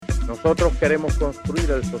Nosotros queremos construir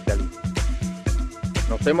el socialismo.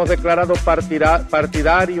 Nos hemos declarado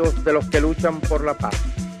partidarios de los que luchan por la paz.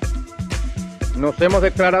 Nos hemos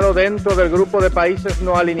declarado dentro del grupo de países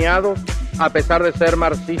no alineados, a pesar de ser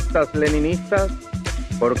marxistas-leninistas,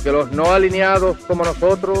 porque los no alineados como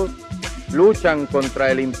nosotros luchan contra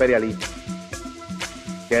el imperialismo.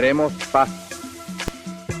 Queremos paz.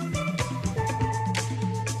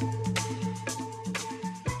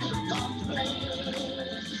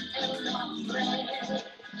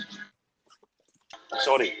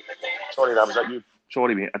 Sorry, that was that you.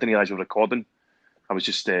 Sorry, mate. I didn't realise you were recording. I was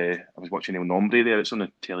just, I was watching El Nombre there. It's on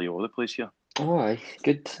the telly all over the place here. Oh, aye,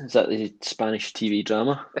 good. Is that the Spanish TV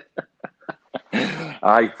drama?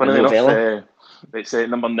 Aye, funny enough, it's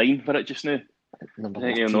number 9 for it just now. Number I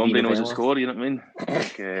think El Nombre knows the score, you know what I mean?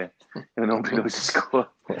 Like, El Nombre knows the score.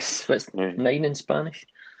 What's 9 in Spanish?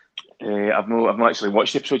 I've not actually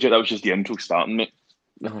watched the episode yet. That was just the intro starting, mate.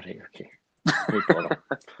 Oh, right, okay. No bother.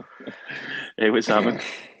 What's happening?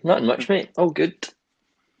 Nothing much, mate. All good.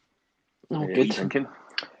 All good. What are you thinking?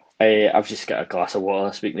 I've just got a glass of water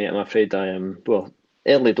this week, mate. I'm afraid I am,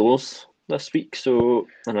 early doors this week, so,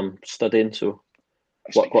 and I'm studying, so.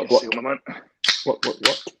 What? What?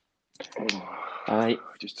 Aye.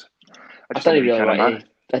 I didn't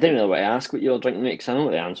really want to ask what you were drinking, mate, because I know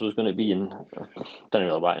what the answer was going to be, and I didn't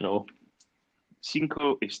really want to know.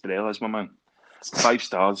 5 estrellas, my man. 5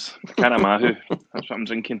 stars. Canamahu. That's what I'm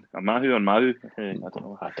drinking. A Mahu or Mahu? I don't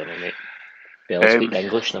know. I don't know, mate. Barely speak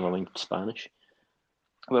English, never mind Spanish.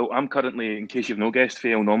 Well, I'm currently, in case you've no guessed, for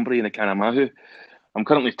El Nombre in the Canamahu, I'm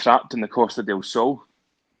currently trapped in the Costa del Sol.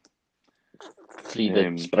 3 the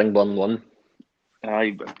Springburn 1.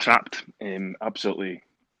 I'm trapped. Absolutely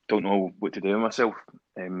don't know what to do with myself.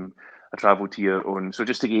 I travelled here on, so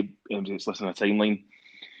just to give listening a timeline,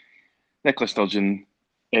 Nicola Sturgeon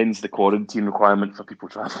ends the quarantine requirement for people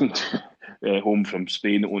travelling home from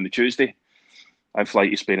Spain on the Tuesday. I fly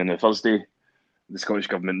to Spain on the Thursday. The Scottish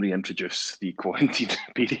Government reintroduce the quarantine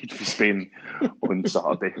period for Spain on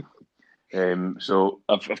Saturday. So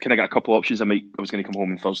I've kind of got a couple of options. I was going to come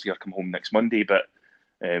home on Thursday or come home next Monday, but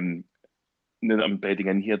now that I'm bedding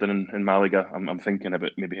in here then in Malaga, I'm thinking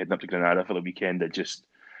about maybe heading up to Granada for the weekend and just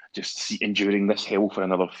enduring this hell for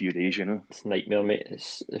another few days, you know. It's a nightmare, mate.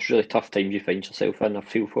 It's really tough times you find yourself in. I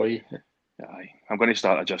feel for you. Aye, I'm going to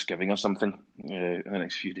start a Just Giving or something in the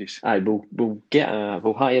next few days. Aye, we'll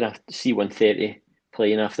hire a C-130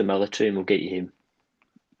 plane off the military and we'll get you home.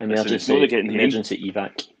 Emergency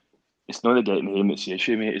evac. It's not the getting home that's the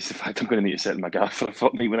issue, mate. It's the fact I'm going to need to sit in my gaff for a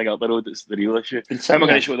fortnight when I get up the road that's the real issue. How am I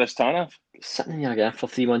going to show this tan off? Sitting in your gaff for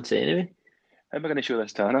 3 months anyway. How am I going to show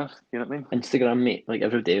this tan off? You know what I mean? Instagram, mate, like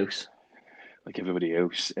everybody else.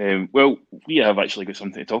 Well, we have actually got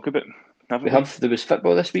something to talk about, haven't we? There was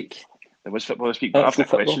football this week. There was football this week, but I've got a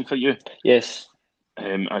question for you. Yes.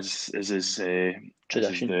 As is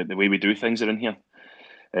tradition. The way we do things around here.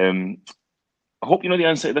 I hope you know the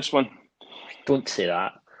answer to this one. Don't say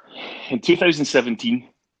that. In 2017,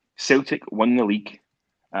 Celtic won the league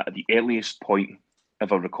at the earliest point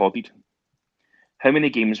ever recorded. How many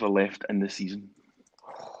games were left in the season?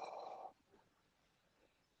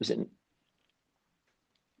 Was it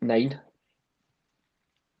 9?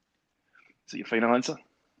 Is it your final answer?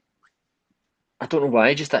 I don't know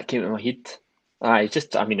why, just that came to my head. I'm not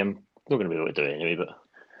going to be able to do it anyway, but...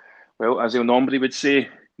 Well, as El Nombre would say,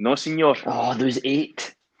 no, senor. Oh, there was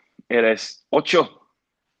 8. Eres 8.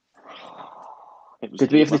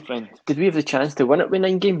 Did we have the chance to win it with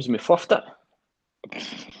 9 games and we fluffed it?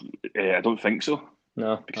 I don't think so.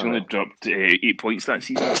 No. Because we only dropped 8 points that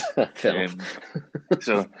season. Fair enough.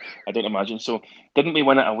 So, I don't imagine. So, didn't we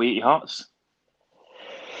win it away to Hearts?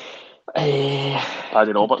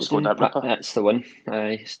 Paddy Roberts scored that ripper. That's the one.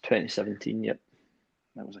 It's 2017, yep.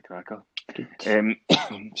 That was a cracker. So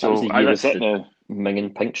that was the year with the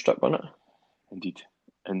Mingin pink strip, wasn't it? Indeed.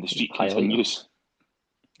 And the streak continues.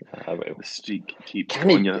 Well. The streak keeps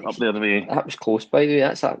going. You're up there the way. That was close, by the way. I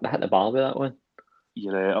hit the bar with that one.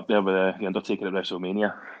 You're up there with the Undertaker at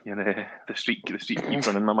WrestleMania. You're the streak keeps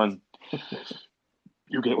running, my man.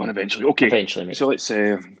 You'll get one eventually. Okay. Eventually, mate. So let's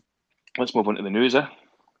move on to the news,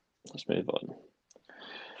 Let's move on.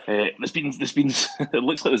 There's been it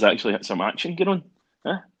looks like there's actually some action going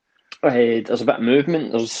on. There's a bit of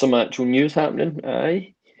movement. There's some actual news happening.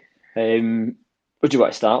 Aye. What do you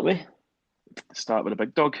want to start with? Start with a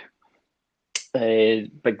big dog.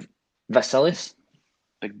 Big Vasilis.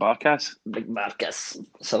 Big Barkas.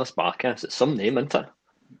 Vasilis Barkas. It's some name, isn't it?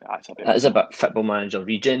 That is a bit Football Manager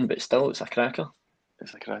regen, but still, it's a cracker.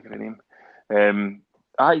 It's a cracker name.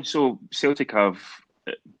 So Celtic have,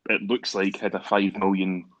 it looks like, had a £5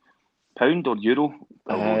 million or euro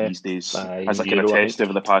although these days, as a kind of test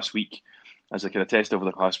over the past week,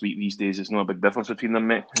 these days, there's no a big difference between them,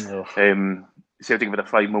 mate. No. Celtic with a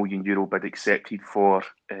 €5 million bid accepted for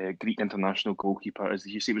Greek international goalkeeper, as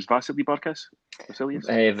did you say it was Vasilis Barkas?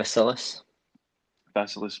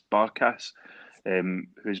 Vasilis Barkas,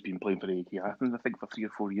 who's been playing for AEK Athens, I think, for 3 or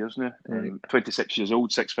 4 years now. 26 years old,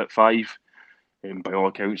 6'5". By all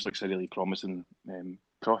accounts, looks a really promising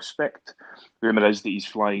prospect. Rumour is that he's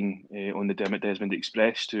flying on the Dermot Desmond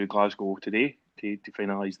Express to Glasgow today to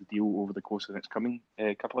finalise the deal over the course of the next coming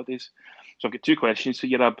couple of days. So I've got 2 questions for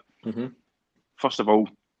you, Rab. Mm-hmm. First of all,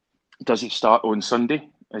 does he start on Sunday?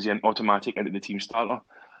 Is he an automatic into the team starter?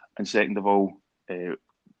 And second of all,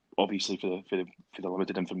 obviously for the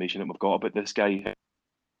limited information that we've got about this guy.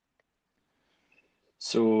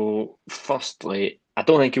 So, firstly, I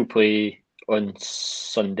don't think he'll play on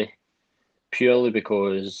Sunday, purely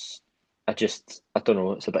because I don't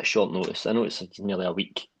know, it's a bit short notice. I know it's nearly a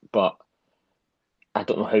week, but I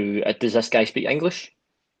don't know how. Does this guy speak English?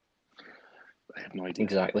 I have no idea.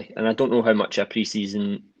 Exactly, and I don't know how much a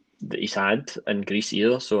pre-season that he's had in Greece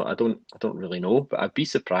either, so I don't really know, but I'd be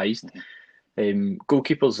surprised.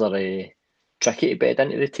 Goalkeepers are tricky to bed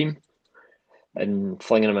into the team, and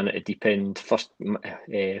flinging them in at the deep end first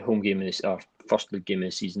home game or first league game of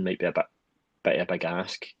the season might be a bit of a big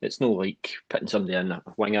ask. It's no like putting somebody in a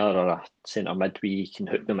winger or a centre mid where you can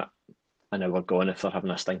hook them at an hour gone if they're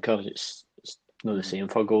having a stinker. It's not the same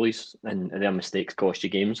for goalies, and their mistakes cost you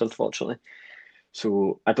games, unfortunately.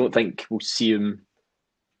 So I don't think we'll see him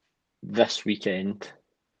this weekend,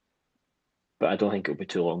 but I don't think it'll be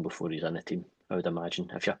too long before he's in the team, I would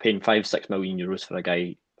imagine. If you're paying €5-6 million for a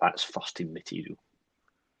guy, that's first team material.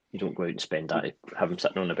 You don't go out and spend that to have him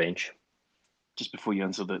sitting on the bench. Just before you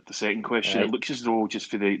answer the second question, it looks as though, just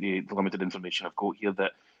for the limited information I've got here,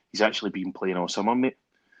 that he's actually been playing all summer, mate.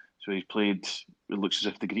 So he's played, it looks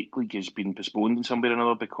as if the Greek league has been postponed in some way or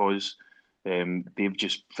another because they've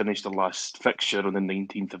just finished the last fixture on the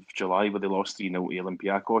 19th of July where they lost 3-0 to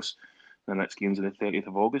Olympiacos. The next game's on the 30th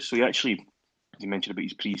of August. So he actually, as you mentioned about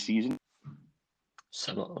his pre-season,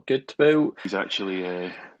 similar. Good. Well, he's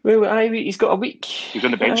actually he's got a week. He's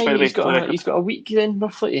on the bench, by the way. He's got a week then,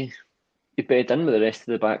 roughly, to bed in with the rest of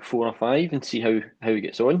the back 4 or 5 and see how he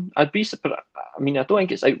gets on. I'd be surprised. I mean, I don't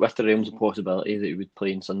think it's out with the realms of possibility that he would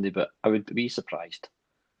play on Sunday, but I would be surprised.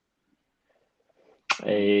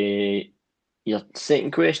 Your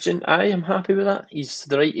second question, I am happy with that. He's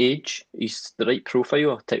the right age. He's the right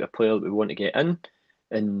profile, type of player that we want to get in.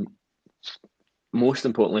 And most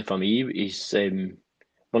importantly for me, he's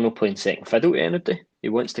we're not playing second fiddle to anybody. He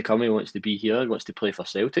wants to come, he wants to be here, he wants to play for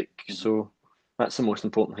Celtic. Mm-hmm. So that's the most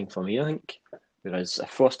important thing for me, I think. Whereas if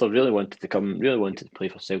Foster really wanted to come, really wanted to play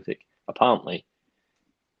for Celtic, apparently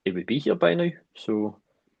he would be here by now. So,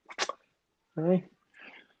 aye.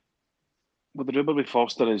 Well, the rumour with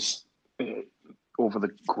Foster is over the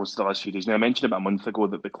course of the last few days. Now, I mentioned about a month ago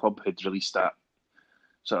that the club had released that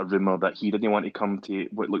sort of rumour that he didn't want to come to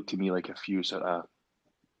what looked to me like a few sort of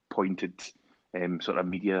pointed sort of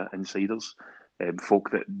media insiders,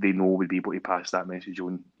 folk that they know would be able to pass that message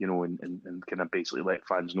on, you know, and kind of basically let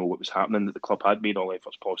fans know what was happening, that the club had made all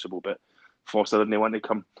efforts possible, but Foster didn't want to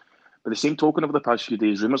come. By the same token, over the past few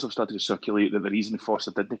days, rumours have started to circulate that the reason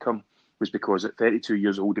Foster didn't come was because at 32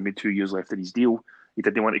 years old, he made 2 years left in his deal. He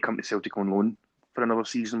didn't want to come to Celtic on loan for another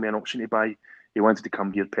season with an option to buy. He wanted to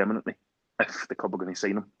come here permanently if the club were going to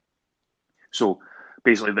sign him. So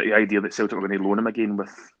basically the idea that Celtic were going to loan him again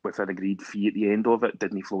with an agreed fee at the end of it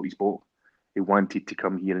didn't float his boat. He wanted to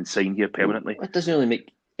come here and sign here permanently. It doesn't really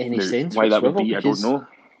make any sense. Why that would be, I don't know.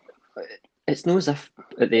 It's not as if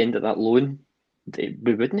at the end of that loan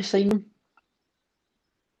we wouldn't sign him.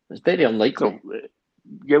 It's very unlikely.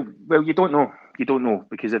 Yeah, well, you don't know. You don't know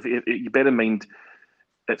because if you bear in mind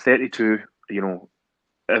at 32, you know,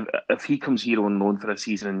 if he comes here on loan for a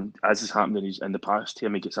season, and as has happened in the past,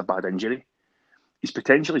 he gets a bad injury, he's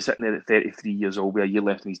potentially sitting there at 33 years old with a year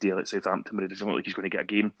left in his deal at Southampton where it doesn't look like he's going to get a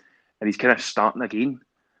game, and he's kind of starting again.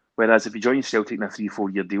 Whereas if he joins Celtic in a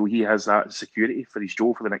 3-4 year deal, he has that security for his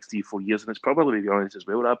job for the next 3-4 years, and it's probably, to be honest as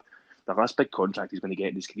well, Rab, the last big contract he's going to get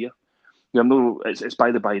in his career. Yeah, it's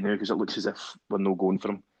by the by now because it looks as if we're not going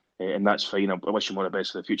for him, and that's fine. I wish him all the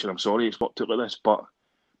best for the future. I'm sorry it's worked out like this, but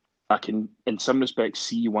I can, in some respects,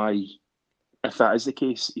 see why, if that is the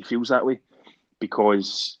case, he feels that way.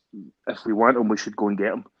 Because if we want him, we should go and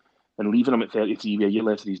get him. And leaving him at 33, with a year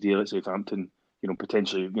left of his deal at Southampton, you know,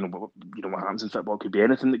 potentially, you know what happens in football, it could be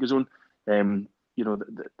anything that goes on. You know,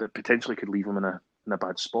 that potentially could leave him in a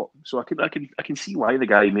bad spot. So I can see why the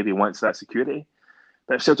guy maybe wants that security.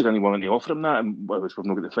 But if Celtic are only willing to offer him that, and we've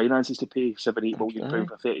not got the finances to pay £7-8 million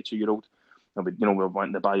for a 32-year-old, we're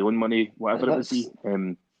wanting to buy own money, whatever it would be.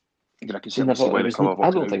 I can certainly see why the club I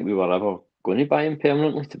don't think we were ever going to buy him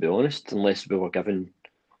permanently, to be honest, unless we were given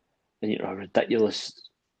a ridiculous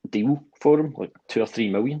deal for him, like 2 or 3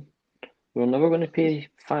 million. We were never going to pay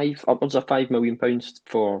upwards of £5 million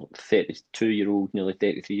for 32-year-old, nearly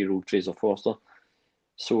 33-year-old Fraser Forster.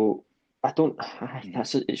 So I don't.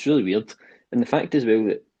 It's really weird, and the fact as well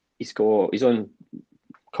that he's on,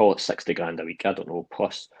 call it 60 grand a week. I don't know,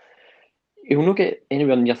 plus he'll not get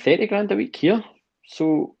anywhere near 30 grand a week here.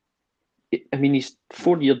 So I mean, his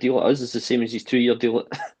 4-year deal at us is the same as his 2-year deal at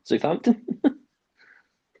Southampton.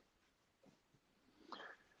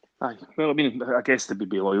 Aye. Well, I mean, I guess there would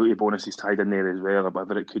be loyalty bonuses tied in there as well, or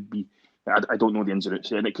whatever it could be. I don't know the ins and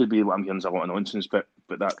outs, and it could be what I'm hearing is a lot of nonsense, but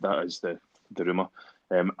that is the rumour.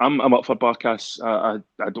 I'm up for Barkas.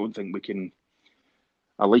 I don't think we can.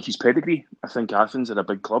 I like his pedigree. I think Athens are a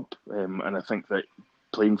big club, and I think that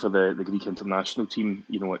playing for the Greek international team,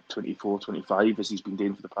 at 24, 25, as he's been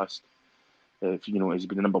doing for the past, as he's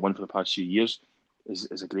been the number one for the past few years,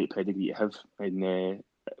 is a great pedigree to have. And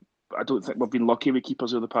I don't think we've been lucky with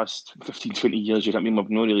keepers over the past 15, 20 years. You know what I mean? We've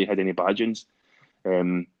not really had any badgings.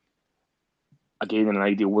 Again, in an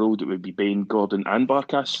ideal world, it would be Bain, Gordon and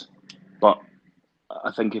Barkas. But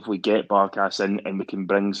I think if we get Barkas in and we can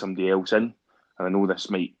bring somebody else in, and I know this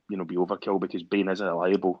might, be overkill because Bain is a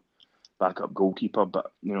reliable backup goalkeeper,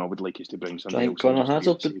 but, I would like us to bring somebody else in. Connor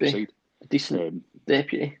Hazard would be a decent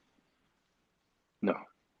deputy.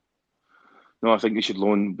 No, I think we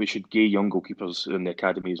should give young goalkeepers in the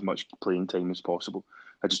academy as much playing time as possible.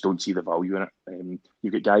 I just don't see the value in it.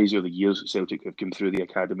 You've got guys over the years at Celtic who have come through the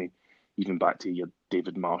academy, even back to your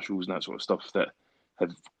David Marshalls and that sort of stuff, that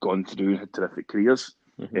have gone through and had terrific careers.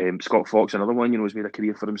 Mm-hmm. Scott Fox, another one, has made a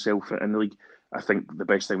career for himself in the league. I think the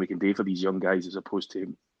best thing we can do for these young guys, as opposed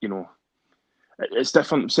to, it's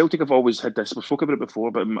different. Celtic have always had this. We've spoken about it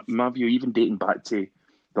before, but in my view, even dating back to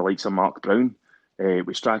the likes of Mark Brown,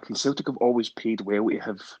 with striking, Celtic have always paid well to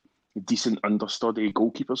have decent understudy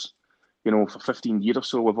goalkeepers. For 15 years or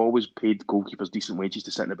so, we've always paid goalkeepers decent wages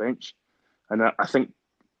to sit on the bench. And I think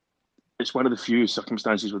it's one of the few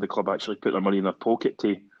circumstances where the club actually put their money in their pocket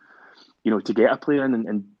to get a player in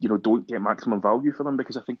and don't get maximum value for them,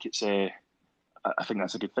 because I think I think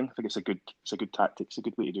that's a good thing. I think it's a good tactic. It's a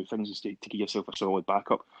good way to do things, is to give yourself a solid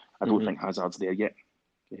backup. I don't think Hazard's there yet.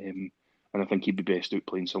 And I think he'd be best out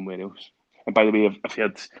playing somewhere else. And by the way, I've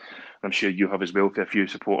heard, I'm sure you have as well, for a few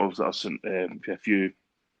supporters for a few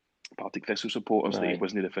Partick Thistle supporters, that he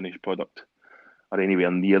wasn't the finished product or anywhere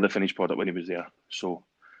near the finished product when he was there. So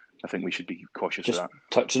I think we should be cautious of that.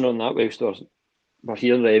 Touching on that, whilst we're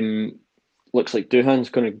here, looks like Doohan's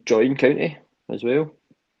going to join County as well.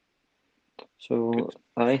 So,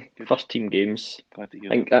 good. First team games. I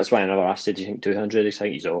think that's why I never asked, do you think Doohan's ready? I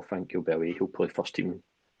think he's off. I think he'll be away. He'll play first team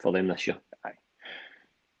for them this year. Aye.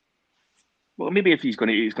 Well, maybe if he's going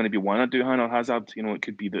to be one of Doohan or Hazard, it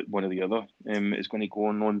could be that one or the other is going to go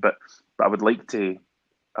on loan. But I would like to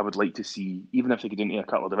see, even if they get into a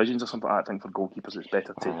couple of divisions or something like that, I think for goalkeepers it's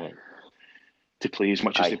better to play as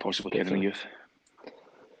much as they possibly can in the youth.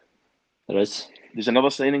 There's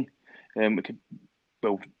another signing.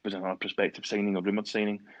 There's another prospective signing, a rumoured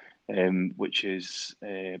signing, which is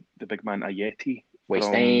the big man Ayeti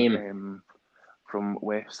from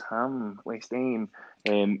West Ham. Is Albion.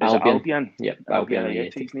 It Albion? Yep, Albion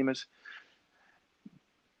Ayeti, his name is.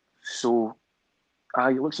 So,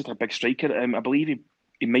 he looks like a big striker. I believe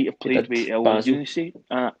he might have played with El Unice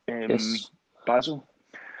at Basel.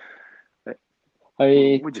 What do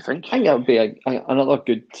you think? I think that would be another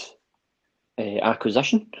good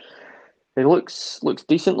acquisition. He looks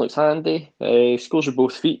decent, looks handy. Scores with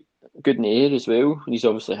both feet, good in the air as well. He's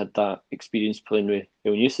obviously had that experience playing with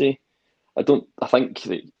El Unice. I think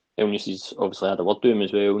that El Unice's obviously had a word to him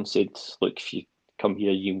as well and said, look, if you come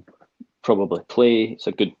here, you probably play. It's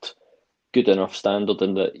a good enough standard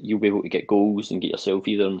in that you'll be able to get goals and get yourself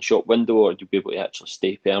either in the shop window, or you'll be able to actually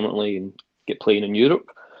stay permanently and get playing in Europe.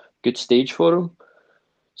 Good stage for him.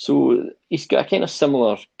 So he's got a kind of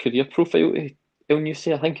similar career profile to El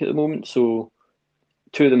Unice, I think, at the moment. So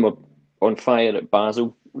 2 of them were on fire at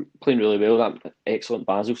Basel, playing really well. That excellent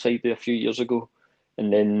Basel side there a few years ago.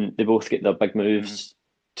 And then they both get their big moves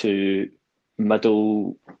to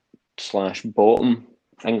middle / bottom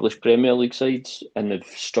English Premier League sides, and they've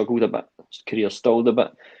struggled a bit. His career stalled a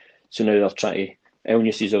bit. So now they're trying to... El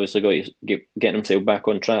Unice's obviously got to get himself back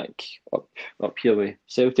on track up here with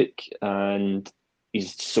Celtic, and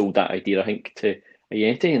he's sold that idea, I think, to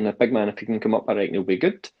Ayeti, and the big man, if he can come up, I reckon he'll be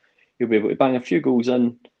good. He'll be able to bang a few goals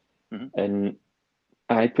in, and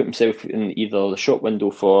I put himself in either the shop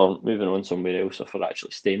window for moving on somewhere else or for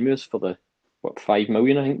actually staying with us for what, 5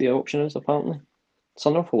 million, I think the option is, apparently. It's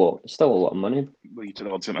an awful lot. It's still a lot of money. Well, you took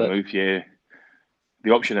the words out of my mouth, yeah.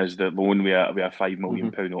 The option is the loan with a £5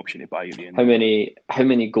 million option to buy at the end. How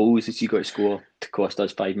many goals has he got to score to cost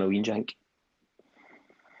us 5 million, Jank?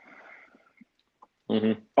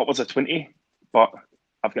 Upwards of 20, but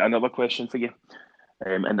I've got another question for you.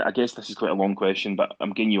 And I guess this is quite a long question, but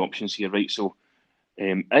I'm giving you options here, right? So,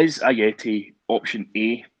 is Ajeti option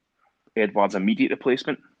A, Edouard's immediate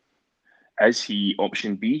replacement? Is he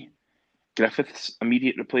option B, Griffiths'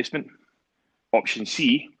 immediate replacement? Option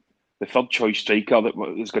C, the third choice striker that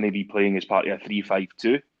is going to be playing as part of a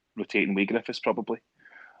 3-5-2, rotating with Griffiths probably?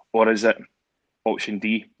 Or is it option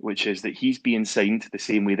D, which is that he's being signed the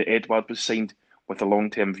same way that Edouard was signed, with a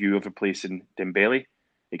long-term view of replacing Dembele,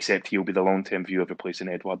 except he'll be the long-term view of replacing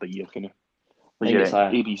Edouard the year kind of? I think it's A,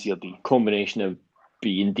 B, C or D? Combination of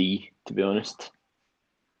B and D, to be honest.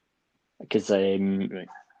 Because right.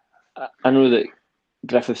 I know that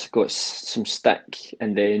Griffiths got some stick,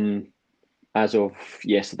 and then as of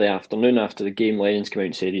yesterday afternoon, after the game, Lennon's come out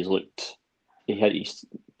and said he don't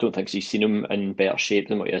think he's seen him in better shape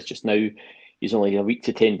than what he is just now. He's only a week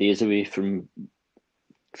to 10 days away from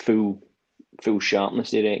full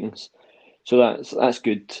sharpness, he reckons. So that's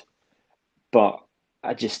good. But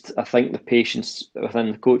I think the patience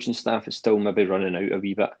within the coaching staff is still maybe running out a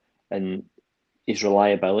wee bit, and his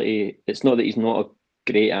reliability, it's not that he's not a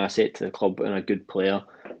great asset to the club and a good player.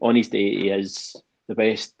 On his day, he is the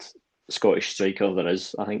best Scottish striker there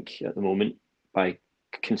is, I think, at the moment, by a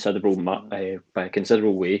considerable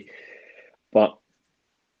way. But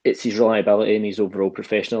it's his reliability and his overall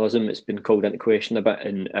professionalism that's been called into question a bit.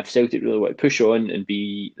 And if Celtic really want to push on and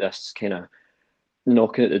be this kind of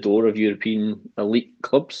knocking at the door of European elite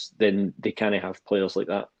clubs, then they can't have players like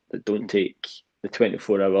that don't take the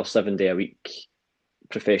 24-hour, 7-day-a-week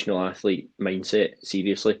professional athlete mindset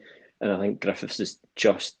seriously. And I think Griffiths is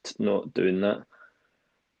just not doing that.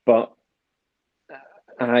 But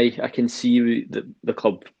I can see the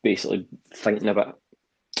club basically thinking about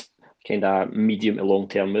kind of medium to long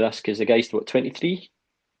term with this, because the guy's 23,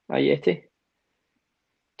 Ajeti?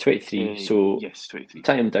 23. So yes, 23.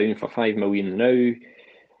 Tie him down for 5 million now.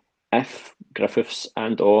 If Griffiths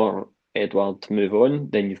and or Edouard move on,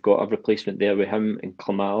 then you've got a replacement there with him and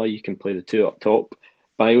Klimala. You can play the two up top.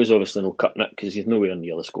 Bio's obviously no cutting it because he's nowhere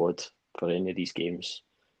near the squad for any of these games.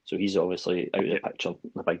 So he's obviously out of the picture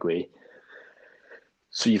in a big way.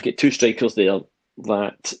 So you've got two strikers there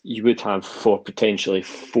that you would have for potentially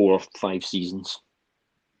 4 or 5 seasons.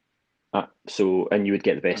 And you would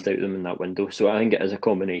get the best out of them in that window. So I think it is a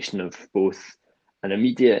combination of both an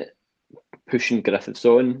immediate pushing Griffiths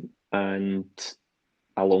on and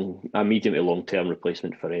a medium to long term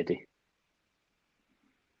replacement for Eddie.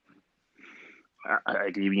 I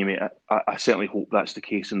agree with you, mate. I certainly hope that's the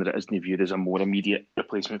case and that it isn't viewed as a more immediate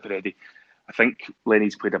replacement for Eddie. I think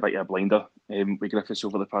Lenny's played a bit of a blinder with Griffiths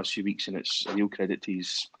over the past few weeks, and it's a real credit to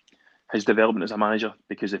his development as a manager,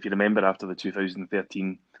 because if you remember after the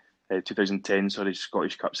 2010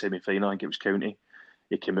 Scottish Cup semi-final, I think it was County,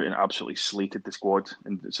 he came out and absolutely slated the squad,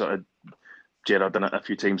 and sort of Gerrard done it a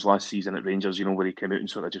few times last season at Rangers, where he came out and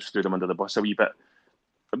sort of just threw them under the bus a wee bit,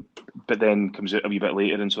 but then comes out a wee bit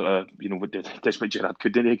later and sort of, that's what Gerrard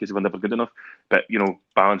could do because they were never good enough, but,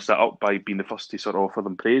 balanced that up by being the first to sort of offer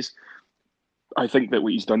them praise. I think that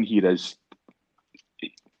what he's done here is,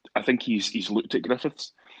 I think he's looked at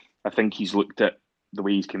Griffiths. I think he's looked at the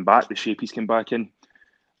way he's come back, the shape he's come back in,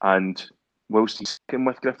 and whilst he's sticking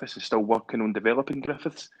with Griffiths and still working on developing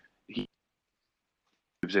Griffiths, he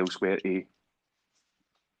moves elsewhere to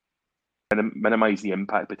minimise the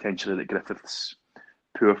impact potentially that Griffiths'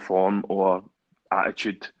 poor form or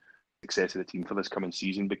attitude success of the team for this coming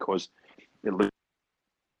season, because it looks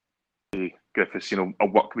Griffiths, I'll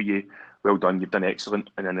work with you, well done, you've done excellent,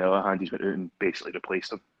 and on the other hand he's went out and basically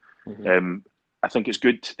replaced him. Mm-hmm. I think it's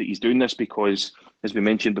good that he's doing this because, as we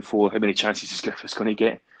mentioned before, how many chances is Griffiths going to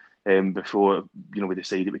get before we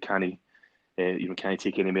decide that we can't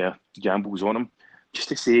take any more gambles on him. Just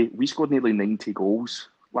to say, we scored nearly 90 goals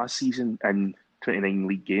last season in 29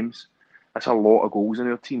 league games. That's a lot of goals in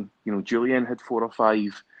our team. Julian had 4 or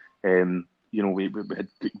 5. We had,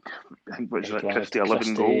 I think, Christie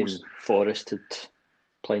 11 goals. Forrest had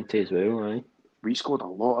plenty as well, right? We scored a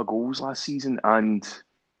lot of goals last season, and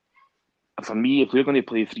for me, if we're going to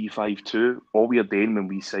play 3-5-2, all we are doing when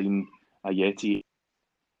we sign Ajeti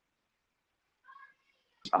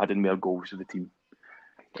is adding more goals to the team.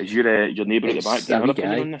 Is your neighbour at the back? Do you have an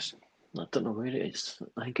opinion on this? I don't know where it is.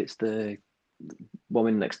 I think it's the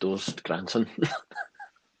woman next door's grandson.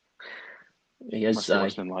 He is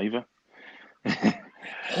listening live.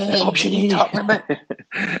 Option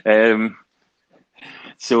A.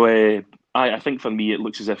 So I think for me it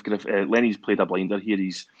looks as if Lenny's played a blinder here.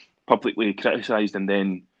 He's publicly criticised and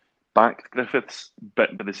then backed Griffiths,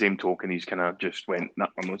 but by the same token, he's kind of just went, nah,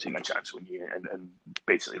 I'm not taking a chance on you, and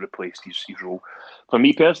basically replaced his role. For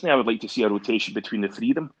me personally, I would like to see a rotation between the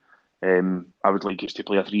three of them. I would like us to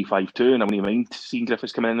play a 3-5-2, and I wouldn't mind seeing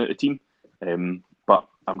Griffiths come in and out of the team. But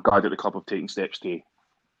I'm glad that the club have taken steps to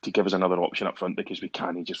give us another option up front, because we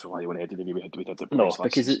can't just rely on Eddie the way we did it. No,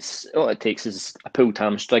 because it's all it takes is a pulled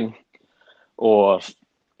hamstring or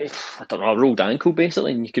I don't know, a rolled ankle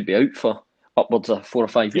basically, and you could be out for upwards of 4 or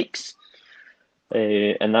 5 weeks.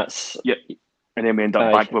 And that's and then we end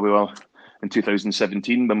up back where we were in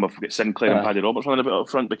 2017 when we've got Sinclair and Paddy Roberts running a bit up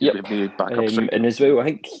front because we have no backup. And as well, I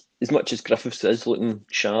think as much as Griffiths is looking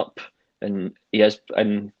sharp and he is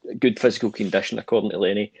in good physical condition according to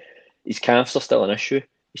Lenny, his calves are still an issue.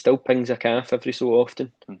 He still pings a calf every so often.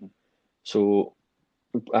 Mm-hmm. So,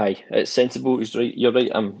 it's sensible. He's right. You're right.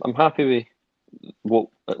 I'm happy with what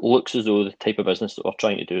it looks as though the type of business that we're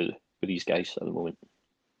trying to do with these guys at the moment.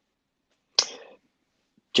 Do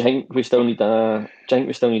you think we still need a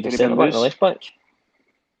centre back and a left back?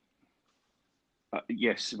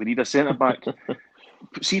 Yes, we need a centre back.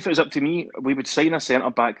 See, if it was up to me, we would sign a centre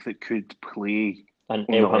back that could play an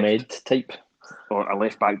El Hamed type, or a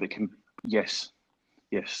left back that can. Yes,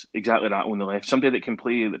 exactly that on the left. Somebody that can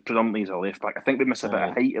play predominantly as a left back. I think we miss a bit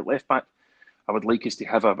of height at left back. I would like us to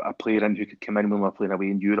have a player in who could come in when we're playing away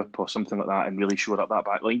in Europe or something like that and really shore up that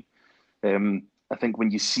back line. I think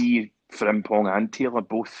when you see Frimpong and Taylor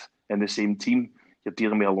both in the same team, you're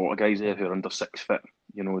dealing with a lot of guys there who are under 6 foot.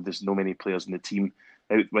 You know, there's no many players in the team.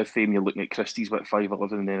 Out with them, you're looking at Christie's about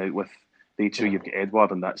 5'11", and then out with they two, you've got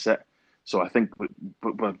Edward, and that's it. So I think we're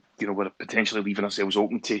potentially leaving ourselves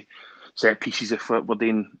open to set pieces if we're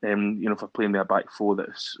doing, if we're playing with a back four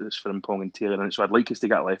that's Frimpong and Taylor in it. So I'd like us to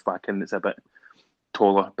get a left back in that's a bit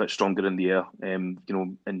taller, a bit stronger in the air, and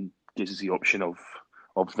gives us the option of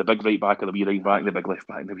the big right back or the wee right back, the big left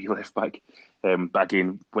back and the wee left back. But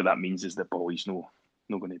again, what that means is the boy's not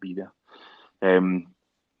going to be there.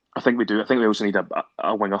 I think we do. I think we also need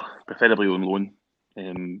a winger, preferably on loan,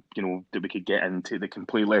 that we could get into that can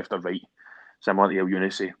play left or right, similar to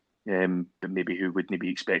Elyounoussi. But maybe who wouldn't be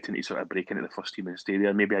expecting to sort of break into the first team and stay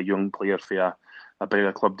there. Maybe a young player for a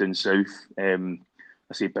bigger club down south. I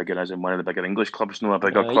say bigger as in one of the bigger English clubs, no, a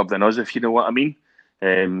bigger club than us, if you know what I mean.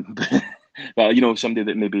 But somebody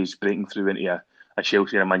that maybe is breaking through into a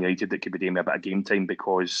Chelsea or a Man United that could be doing a bit of game time,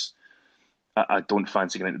 because I don't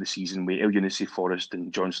fancy going into the season with Elyounoussi, Forrest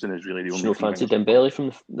and Johnston is really the only. No fancy Dembele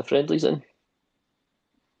from the friendlies in?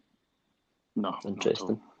 No.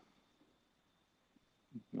 Interesting.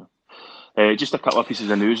 No. Just a couple of pieces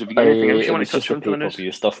of news. Have you got anything else you want to touch on for the news?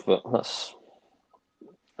 Pay-per-view stuff, but that's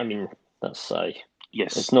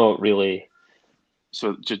yes. It's not really.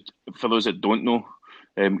 So, just for those that don't know,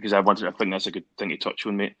 because I think that's a good thing to touch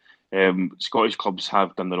on, mate. Scottish clubs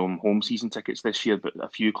have done their own home season tickets this year, but a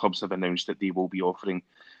few clubs have announced that they will be offering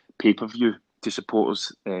pay-per-view to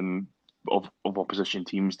supporters of opposition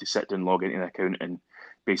teams to sit down, log into an account, and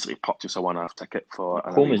basically purchase a one-half ticket for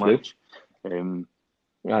an home as match.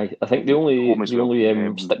 I think the only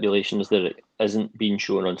stipulation is that it isn't being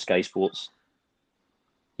shown on Sky Sports.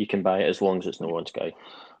 You can buy it as long as it's not on Sky.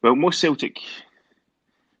 Well, most Celtic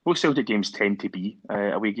games tend to be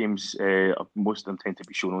away games. Most of them tend to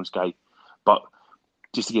be shown on Sky. But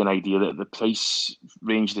just to get an idea, that the price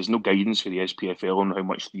range, there's no guidance for the SPFL on how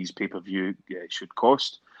much these pay-per-view should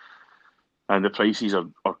cost, and the prices are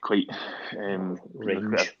quite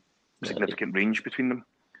significant range between them.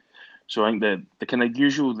 So I think the kind of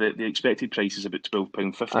usual, the expected price is about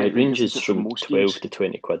 £12.50. It ranges from 12 to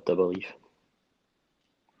 20 quid, I believe.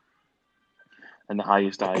 And the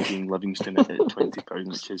highest being Livingston at £20,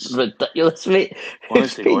 which is ridiculous, mate.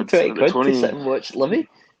 Honestly, God, 20 quid to sit and watch Livy.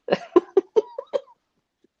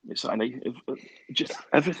 It's just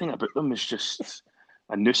everything about them is just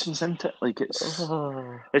a nuisance, isn't it? Like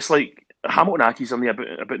it's like Hamilton Accies on the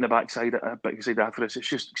about in the backside after us. It's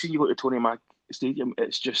just, see, you go to Tony Mac Stadium,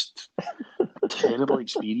 it's just a terrible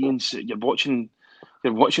experience. You're watching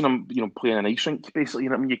them, playing an ice rink, basically.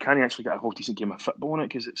 I mean, you can't actually get a whole decent game of football on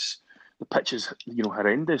it because the pitch is,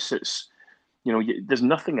 horrendous. It's, there's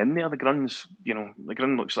nothing in there. The Grun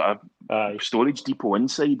looks like a storage depot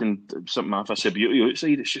inside and something of a Subbuteo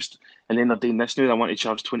outside. It's just, and then they're doing this now. They want to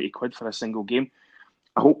charge 20 quid for a single game.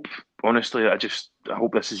 I hope this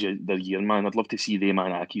is their year, man. I'd love to see them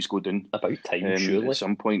and Accies go down. About time, surely. At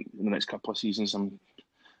some point in the next couple of seasons. I'm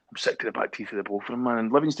sick to the back teeth of the both of them, man.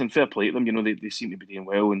 And Livingston, fair play to them. They seem to be doing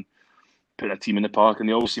well and put a team in the park, and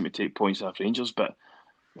they always seem to take points off Rangers. But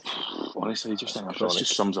Honestly, this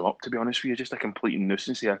just sums them up, to be honest with you. Just a complete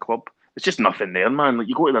nuisance of a club. There's just nothing there, man. Like,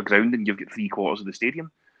 you go to the ground and you've got 3/4 of the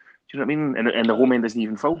stadium. Do you know what I mean? And the home end isn't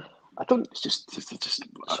even full. I don't. It's just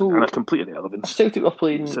so, and a complete irrelevance. Celtic were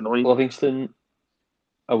playing Livingston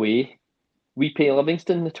away. We pay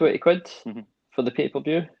Livingston the 20 quid for the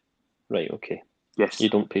pay-per-view. Right, okay. Yes. You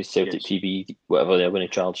don't pay Celtic TV, whatever they're going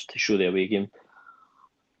to charge to show the away game.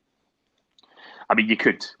 I mean, you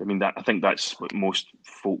could. I mean, I think that's what most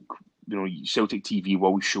folk, Celtic TV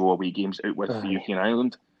will show away games out with the UK and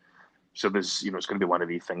Ireland. So there's, it's going to be one of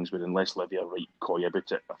these things where, unless Livy are right coy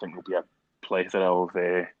about it, I think there'll be a plethora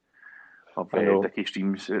of Dickie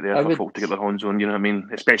streams out there for folk to get their hands on. You know what I mean?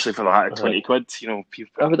 Especially for that at 20 quid.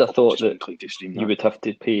 I would have thought that you would have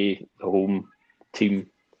to pay the home team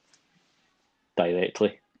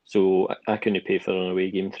directly. So I couldn't pay for an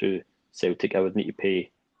away game through Celtic. I would need to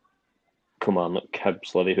pay Kilmarnock,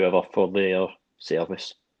 Hibs, Livy, whoever, for their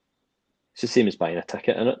service. It's the same as buying a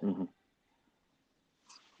ticket, isn't it? Mm-hmm.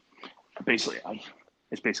 Basically,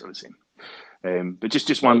 it's basically the same. But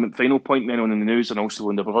just one final point then on the news and also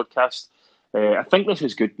on the broadcast. I think this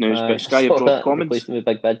is good news, but Sky have dropped comments. Replacing with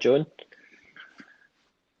Big Bad John.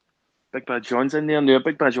 Big Bad John's in there now.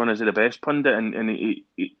 Big Bad John is the best pundit, and he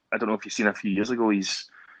I don't know if you've seen a few years ago his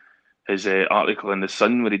article in The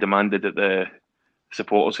Sun where he demanded that the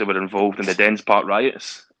supporters who were involved in the Dens Park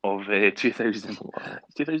riots of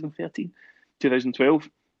 2013, 2012,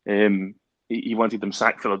 he wanted them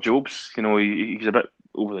sacked for their jobs. He's a bit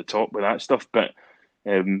over the top with that stuff, but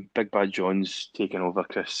Big Bad John's taken over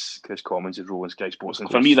Chris Commons' role in Sky Sports, and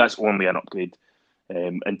for me that's only an upgrade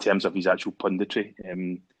in terms of his actual punditry.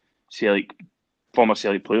 Former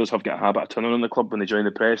Celtic players have got a habit of turning on the club when they join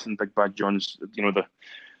the press, and Big Bad John's,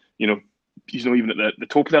 he's not even at the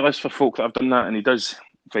top of the list for folk that have done that, and he does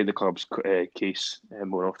fight the club's case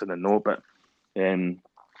more often than not. But I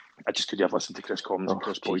just could have listened to Chris Commons and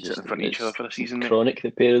Chris Boyd sitting in front of each other for a season. Chronic,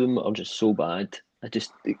 the pair of them are just so bad.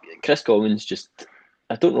 Chris Commons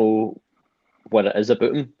I don't know what it is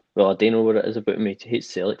about him. Well, I do know what it is about him. He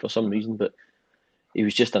hates Celtic for some reason, but he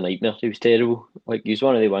was just a nightmare. He was terrible. Like, he's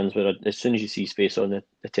one of the ones where as soon as you see his face on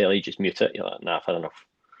the telly, you just mute it. You're like, nah, fair enough.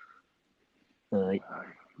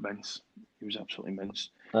 Mince. He was absolutely mince.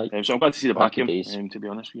 So I'm glad to see the back of him, to be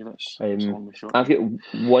honest with you. That's long short. I've got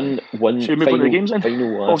one Should we move on to the games then?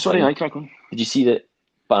 final sorry, I crack on. Did you see that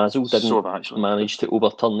Basel didn't manage to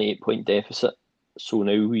overturn the 8-point deficit? So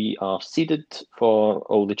now we are seeded for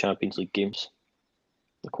all the Champions League games,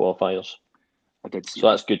 the qualifiers. I did see so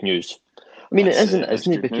that's good news. I mean, isn't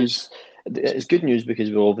it? Because it's good news because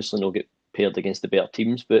we'll obviously not get paired against the better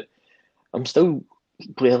teams, but I'm still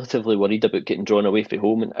relatively worried about getting drawn away from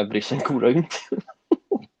home in every single round.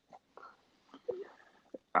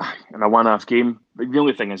 In a one-half game, the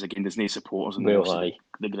only thing is, again, there's no supporters in the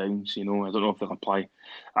grounds. I don't know if they'll apply.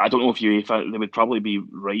 I don't know if UEFA, they would probably be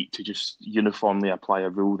right to just uniformly apply a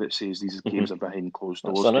rule that says these games are behind closed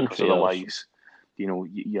doors, because otherwise,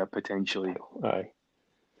 you're potentially. Aye.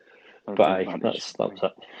 But that's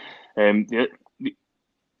it.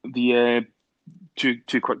 The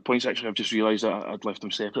two quick points. Actually, I've just realised that I'd left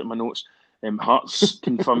them separate in my notes. Hearts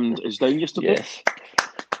confirmed is down yesterday. Yes.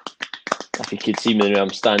 If you could see me now, I'm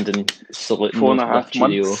standing saluting 4.5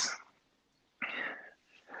 months.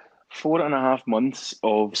 4.5 months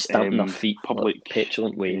of stamping their feet, public like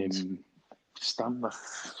petulant ways, stamping their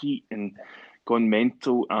feet and gone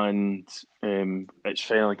mental, and it's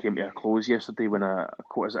finally came to a close yesterday when a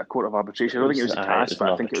court of arbitration. I don't think it was a task, but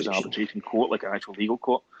I think it was an arbitration court, like an actual legal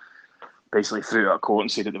court. Basically threw out a court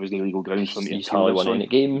and said that there was no legal grounds for me. He's hardly won any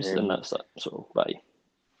games, and that's it. So bye.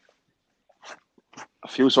 I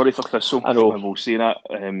feel sorry for Thistle. I know. I will say that.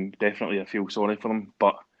 Definitely, I feel sorry for them,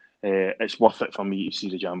 but it's worth it for me to see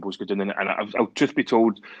the Jambos go down. And I'll truth be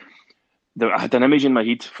told, I had an image in my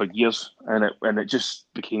head for years, and it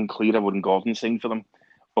just became clearer when Gordon signed for them,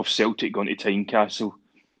 of Celtic going to Tynecastle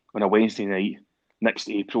on a Wednesday night next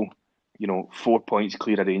April. 4 points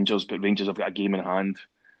clear of Rangers, but Rangers have got a game in hand.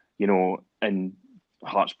 And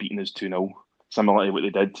Hearts beating us 2-0, similar to what they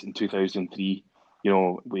did in 2003.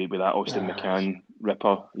 With that Austin McCann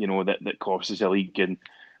ripper, that cost us the league. And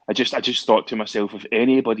I just thought to myself, if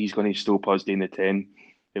anybody's going to stop us down the 10,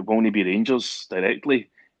 it won't be Rangers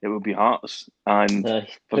directly. It will be Hearts, and they're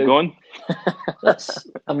gone. I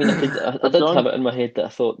did have it in my head that I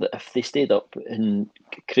thought that if they stayed up, and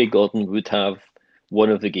Craig Gordon would have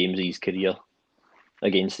one of the games of his career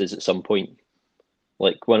against us at some point.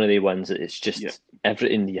 Like one of the ones that it's just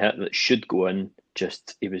everything he had that should go in,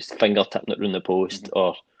 just he was finger tipping it round the post,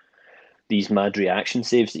 or these mad reaction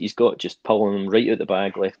saves that he's got, just pulling them right out the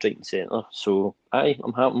bag, left, right, and centre. So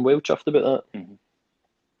I'm well chuffed about that. Mm-hmm.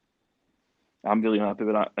 I'm really happy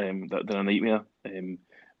with that. They're a nightmare.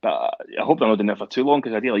 But I hope they're not doing it for too long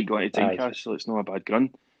because I do like going to Tynecastle, so it's not a bad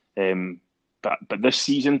run. But this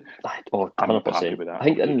season, 100%. I'm not happy with that. I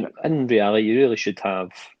think in reality, you really should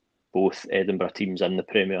have both Edinburgh teams in the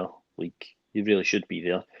Premier League. You really should be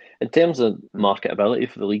there. In terms of marketability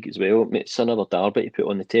for the league as well, it's another derby to put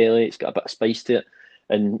on the telly. It's got a bit of spice to it.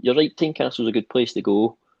 And you're right, Tynecastle's a good place to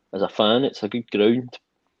go as a fan. It's a good ground.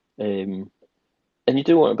 And you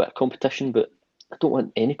do want a bit of competition, but I don't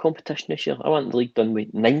want any competition this year. I want the league done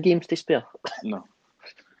with 9 games to spare. No.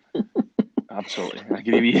 Absolutely. I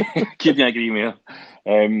couldn't agree more.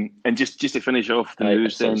 And just to finish off the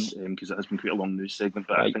news then, because it has been quite a long news segment,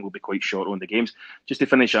 but I think we'll be quite short on the games. Just to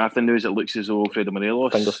finish off the news, it looks as though Freddie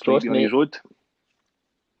Morelos might be on his road.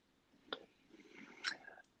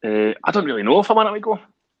 I don't really know if I want him to go.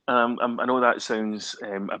 I know that sounds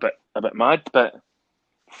a bit mad, but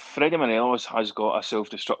Freddie Morelos has got a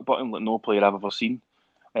self-destruct button like no player I've ever seen.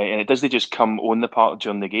 And it doesn't just come on the park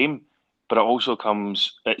during the game, but it also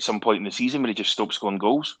comes at some point in the season where he just stops scoring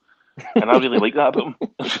goals. And I really like that about him.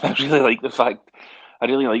 I really like the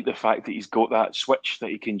fact that he's got that switch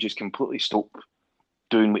that he can just completely stop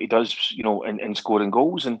doing what he does, and scoring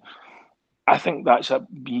goals. And I think I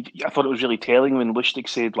thought it was really telling when Lustig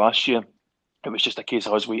said last year it was just a case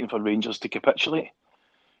of us waiting for Rangers to capitulate.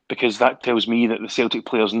 Because that tells me that the Celtic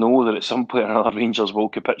players know that at some point or another Rangers will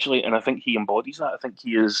capitulate, and I think he embodies that. I think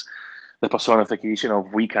he is the personification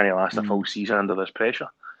of we can't last a full season under this pressure.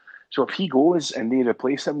 So if he goes and they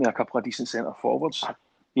replace him with a couple of decent centre forwards, are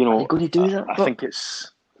they going to do that? I think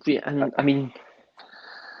it's. And I mean,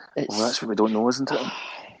 that's what we don't know, isn't it?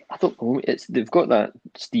 I don't know. They've got that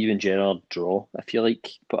Steven Gerrard draw, I feel like,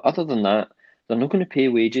 but other than that, they're not going to pay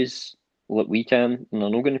wages like we can, and they're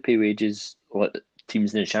not going to pay wages like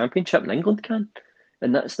teams in the Championship in England can,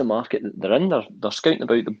 and that's the market that they're in. They're scouting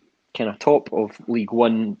about the kind of top of League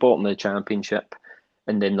One, bottom of the Championship,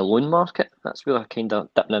 and then the loan market. That's where they're kind of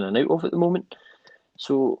dipping in and out of at the moment.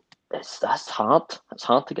 So that's hard. It's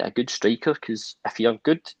hard to get a good striker because if you're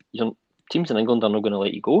good, teams in England are not going to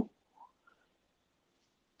let you go.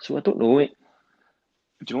 So I don't know, mate.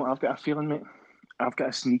 Do you know what I've got a feeling, mate? I've got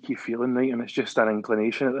a sneaky feeling, mate, and it's just an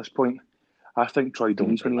inclination at this point. I think Troy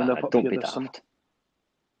Deeney's going to end up here this summer.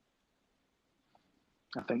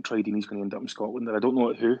 I think Troy Deeney's going to end up in Scotland, and I don't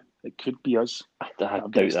know who. It could be us. I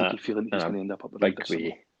doubt that. Feeling he's going to end up up big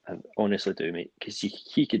way. I honestly do, mate. Because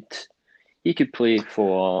he could play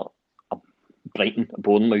for a Brighton, a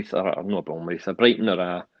Bournemouth, or not a Bournemouth, a Brighton or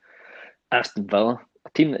a Aston Villa, a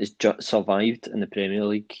team that has just survived in the Premier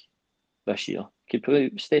League this year. Could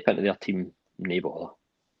probably step into their team, no bother.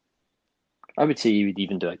 I would say he would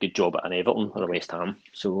even do a good job at an Everton or a West Ham.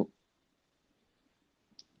 So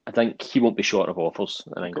I think he won't be short of offers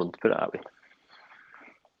in England, to put it that way.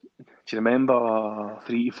 Do you remember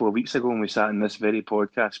 3 to 4 weeks ago when we sat in this very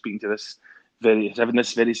podcast having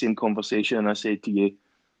this very same conversation, and I said to you,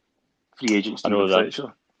 free agent Steven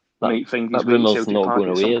Fletcher might find his way to Celtic Park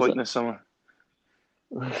at some point this summer.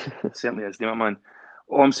 It certainly is, my man.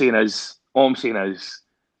 All I'm saying is,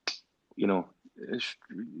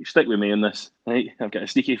 stick with me on this. Right? I've got a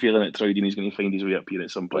sneaky feeling that Troy Deeney's going to find his way up here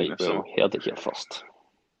at some point this summer. Heard it here first.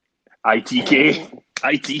 ITK.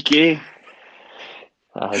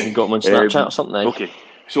 I haven't got him on Snapchat or something. Okay,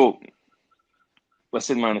 so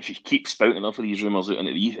listen, man. If you keep spouting enough of these rumours out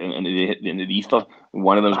into the ether,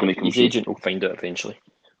 one of them's going to come. His agent will find out eventually.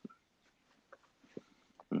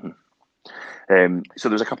 Mm-hmm. So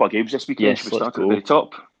there's a couple of games this weekend. Yes, Should we start at the very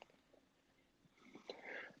top?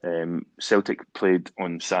 Celtic played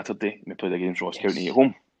on Saturday. We played against Ross County at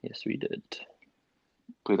home. Yes, we did.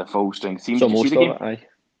 Played a full strength team. Did you see the game? Aye.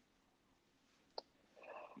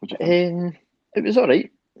 It was all right.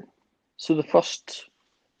 So the first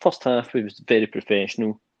half was very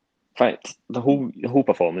professional. In fact, the whole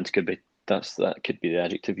performance could be the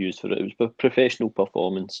adjective used for it. It was a professional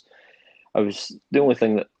performance. The only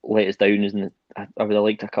thing that let us down is I would have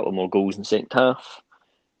liked a couple more goals in the second half,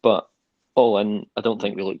 but all in, I don't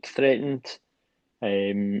think we looked threatened.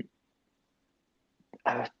 A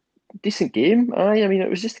decent game. I mean, it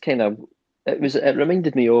was just it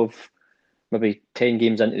reminded me of maybe 10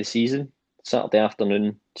 games into the season. Saturday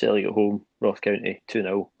afternoon, Celtic at home, Ross County 2-0.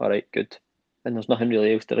 All right, good. And there's nothing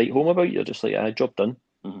really else to write home about. You're just like, job done.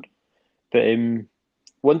 Mm-hmm. But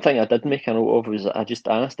one thing I did make a note of was that I just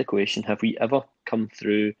asked the question, have we ever come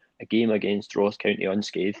through a game against Ross County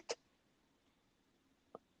unscathed?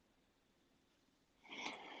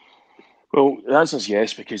 Well, the answer is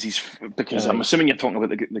yes, because I'm assuming you're talking about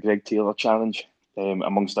the Greg Taylor challenge,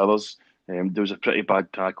 amongst others. There was a pretty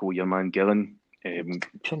bad tackle. Your man Gillen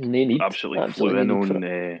absolutely flew in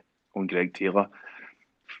on Greg Taylor.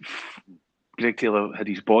 Greg Taylor had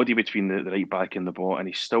his body between the right back and the ball, and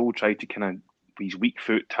he still tried to kind of, with his weak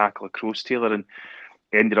foot, tackle across Taylor, and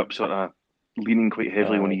ended up sort of leaning quite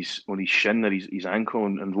heavily on his shin or his ankle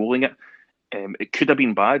and rolling it. It could have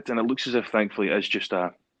been bad, and it looks as if, thankfully, it is just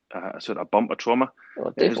a sort of bump of trauma,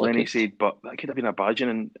 as Lenny said. But that could have been a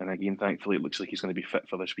badging, and again, thankfully, it looks like he's going to be fit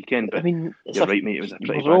for this weekend. But I mean, you're right, mate. It was a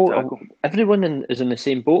pretty bad tackle. Everyone is in the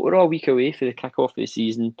same boat. We're all a week away for the kick-off of the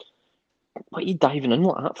season. What are you diving in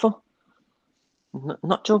like that for?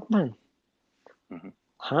 Nut job, man. Mm-hmm.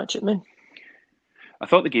 Hatchet, man. I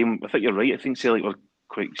thought the game. I think you're right. I think Celtic were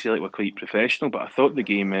quite professional, but I thought the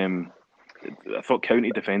game. I thought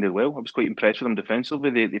County defended well. I was quite impressed with them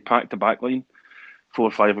defensively. They packed the back line, 4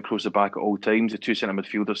 or 5 across the back at all times. The two centre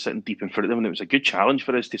midfielders sitting deep in front of them, and it was a good challenge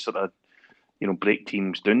for us to sort of, break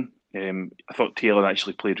teams down. I thought Taylor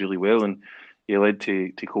actually played really well, and he led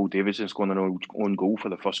to Cole Davidson scoring an own goal for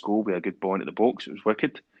the first goal with a good ball into the box. It was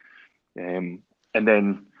wicked. And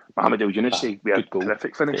then Mohamed El Younousi, we had a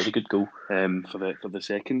terrific finish. Very good goal. For the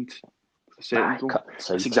second goal. That's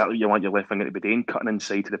exactly what you want your left winger to be doing, cutting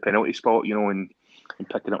inside to the penalty spot, and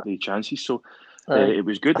picking up the chances. So it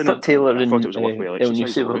was good. I thought Taylor and El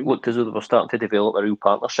Younousi looked as though they were starting to develop a real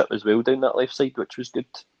partnership as well down that left side, which was good,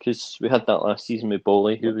 because we had that last season with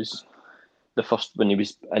Bolly, who was the first, when he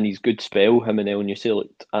was in his good spell. Him and El Younousi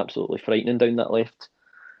looked absolutely frightening down that left.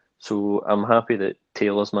 So I'm happy that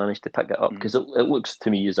Taylor's managed to pick it up, because it looks to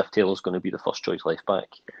me as if Taylor's going to be the first choice left back,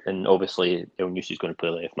 and obviously El Younousi's going to play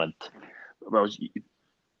left mid. Well,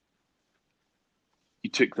 you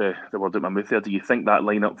took the word out my mouth there. Do you think that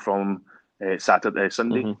lineup from Sunday?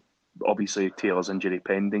 Mm-hmm. Obviously Taylor's injury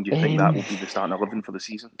pending. Do you think that will be the starting 11 for the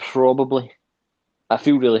season? Probably. I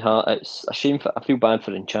feel really hard. It's a shame. I feel bad for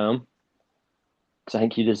Ncham, because I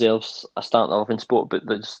think he deserves a starting 11 spot, but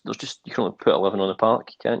there's just, you can only put 11 on the park,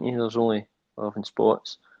 can't you? There's only 11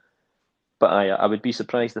 spots. But I would be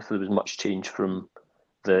surprised if there was much change from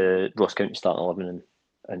the Ross County starting 11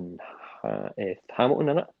 and Hamilton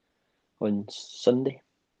in it on Sunday.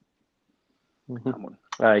 Mm-hmm.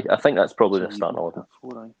 I think that's probably the starting 11.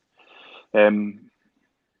 I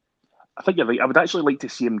think you're right. I would actually like to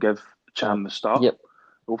see him give Cham the start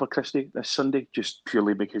over Christie this Sunday, just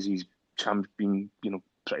purely because Cham's been,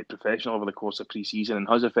 pretty professional over the course of pre-season and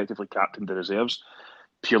has effectively captained the reserves.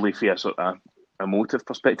 Purely for a sort of emotive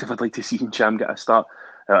perspective, I'd like to see Cham get a start,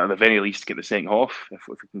 at the very least get the second half, if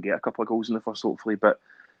we can get a couple of goals in the first, hopefully. But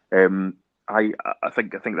I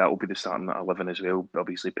think that will be the starting 11 as well,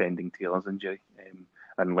 obviously pending Taylor's injury,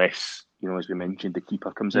 unless, as we mentioned, the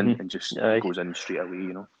keeper comes in and just goes in straight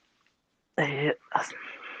away. Well,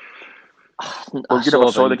 you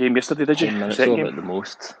never saw the game yesterday, did you? 10 minutes of it at the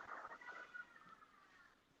most.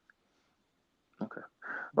 Okay.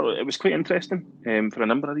 Well, it was quite interesting for a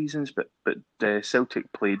number of reasons, but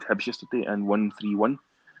Celtic played Hibs yesterday and won 3-1.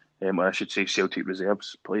 Or I should say Celtic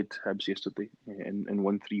reserves played Hibs yesterday and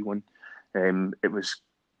won 3-1. It was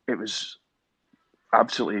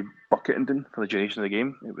absolutely bucket ending for the duration of the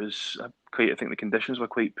game. It was I think the conditions were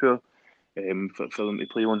quite poor for them to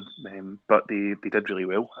play on, but they did really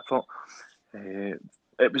well, I thought.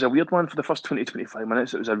 It was a weird one for the first 20-25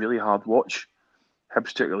 minutes. It was a really hard watch.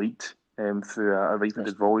 Hibs took the lead through a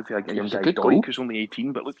right-handed volley for a young guy, Doig, who's only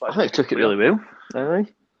 18, but looked like he took it really well.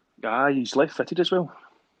 He's left-footed as well.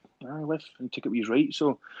 Left and took it with his right,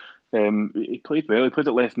 so he played well. He played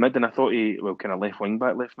at left mid, and I thought kind of left wing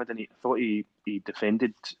back, left mid, and I thought he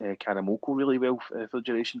defended Karamoko really well for the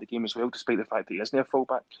duration of the game as well, despite the fact that he isn't a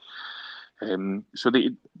full-back. So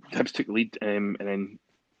Hibs took the lead, and then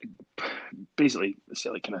basically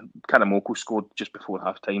Karamoko scored just before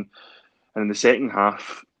half-time, and in the second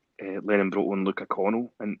half, Lennon brought on Luca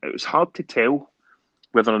Connell, and it was hard to tell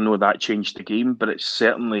whether or not that changed the game, but it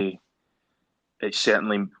certainly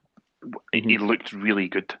he looked really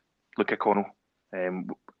good, Luca Connell.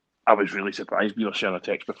 I was really surprised. We were sharing a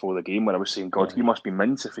text before the game where I was saying, God, he must be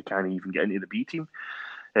mince if he can't even get into the B team.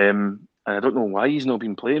 And I don't know why he's not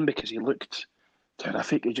been playing, because he looked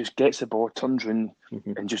terrific. He just gets the ball, turns around,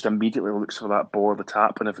 and just immediately looks for that ball or the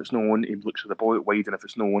tap. And if it's no one, he looks for the ball out wide. And if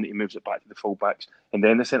it's no one, he moves it back to the full-backs. And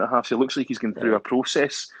then the centre-half. So it looks like he's going through a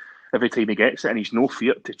process every time he gets it. And he's no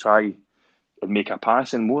fear to try and make a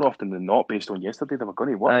pass. And more often than not, based on yesterday, they were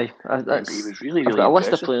going to work. He was really, really I've got a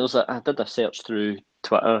list of players that I did a search through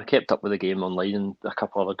Twitter. I kept up with the game online and a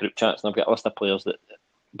couple of other group chats. And I've got a list of players that,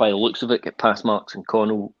 by the looks of it, get pass marks. And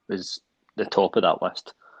Connell is the top of that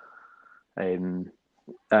list.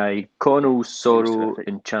 Connell, Sorrow,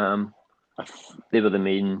 and Cham, they were the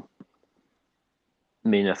main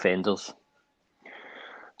offenders.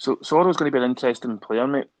 So Soro's going to be an interesting player,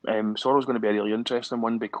 mate. Soro's going to be a really interesting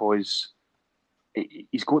one because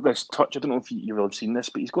he's got this touch. I don't know if you will have seen this,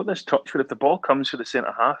 but he's got this touch where if the ball comes for the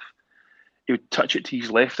centre half, he would touch it to his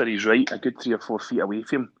left or his right, a good 3 or 4 feet away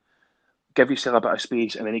from him, give yourself a bit of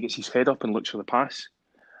space, and then he gets his head up and looks for the pass.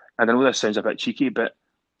 And I know this sounds a bit cheeky, but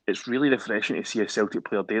it's really refreshing to see a Celtic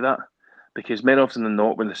player do that, because more often than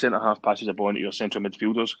not, when the centre half passes a ball into your central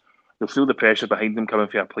midfielders, they'll feel the pressure behind them coming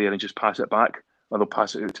for a player and just pass it back, or they'll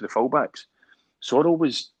pass it out to the fullbacks. Soro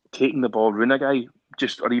was taking the ball round a guy,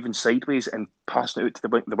 or even sideways, and passing it out to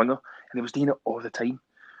the winger, and he was doing it all the time.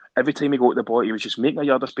 Every time he got the ball, he was just making a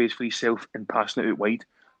yard of space for himself and passing it out wide,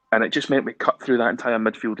 and it just meant we cut through that entire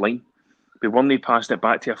midfield line. We weren't passing it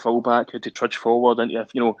back to a fullback, had to trudge forward into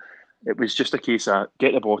it was just a case of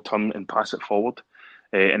get the ball, turn, and pass it forward.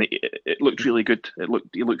 And it looked really good.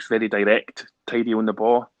 He looked very direct, tidy on the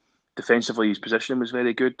ball. Defensively, his positioning was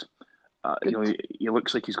very good. He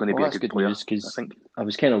looks like he's going to be a good player. Because I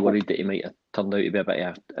was kind of worried that he might have turned out to be a bit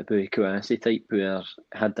of a Bowie Kouassi type, who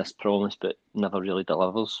had this promise but never really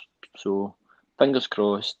delivers. So fingers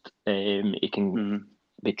crossed, he can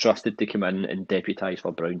be trusted to come in and deputise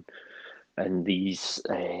for Brown. And these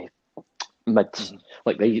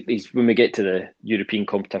these when we get to the European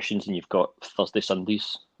competitions and you've got Thursday,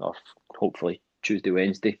 Sundays, or hopefully Tuesday,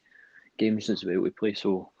 Wednesday games as well to play.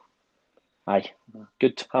 So, aye,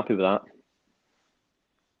 good, happy with that.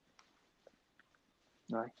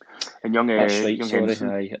 Aye, and young Henderson,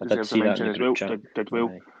 I did see that in the group chat. Did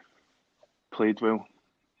well, played well.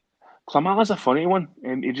 Klimala's a funny one.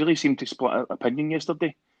 He really seemed to split opinion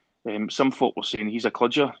yesterday. Some folk were saying he's a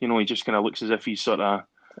kludger. He just kind of looks as if he's sort of,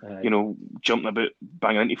 jumping about,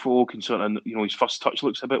 banging into folk, and sort of, his first touch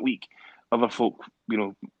looks a bit weak. Other folk,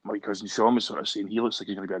 my cousin Sean was sort of saying he looks like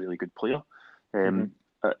he's going to be a really good player.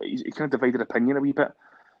 He kind of divided opinion a wee bit.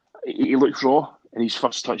 He looks raw, and his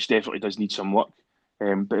first touch definitely does need some work.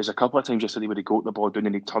 But there's a couple of times yesterday where he got the ball down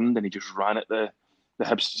and he turned and he just ran at the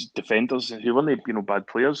Hibs defenders who weren't bad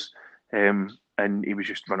players, and he was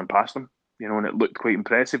just running past them. And it looked quite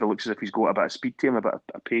impressive. It looks as if he's got a bit of speed to him, a bit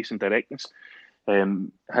of pace and directness.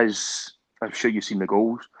 I'm sure you've seen the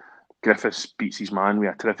goals. Griffiths beats his man with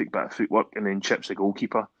a terrific bit of footwork and then chips the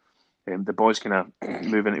goalkeeper. The boys kind of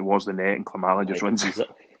moving towards the net, and Klimala just runs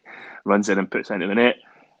in and puts it into the net.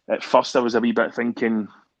 At first, I was a wee bit thinking,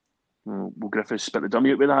 will Griffiths spit the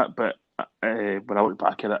dummy out with that? But when I look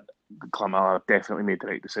back at it, Klimala definitely made the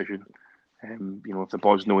right decision. If the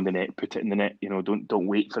ball's not in the net, put it in the net. Don't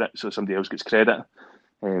wait for it so somebody else gets credit.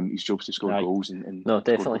 His job's to score goals. And no,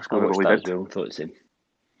 definitely. I watched that as well. Thought the same.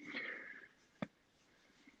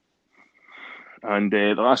 And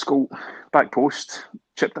the last goal, back post,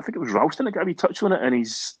 chipped. I think it was Ralston that got a wee touch on it, and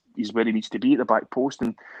he's where he needs to be at the back post,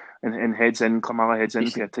 and heads in. Klimala heads in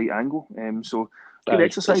for a tight angle. So good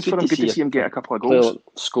exercise for him. Good to see him get a couple of goals.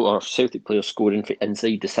 Celtic players scoring for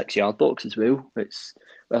inside the 6-yard box as well.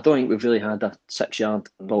 I don't think we've really had a 6-yard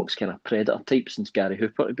box kind of predator type since Gary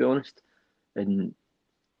Hooper, to be honest. And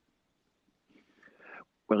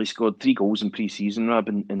well, he scored 3 goals in pre-season, Rob,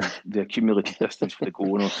 and the accumulated distance for the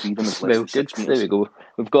goal and freedom is less than 6 metres. There we go.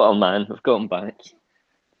 We've got our man. We've got him back.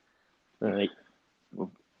 All right.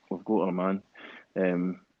 We've got our man.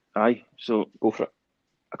 Aye, so go for it.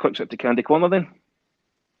 A quick trip to Candy Corner then.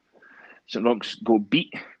 St Roch's got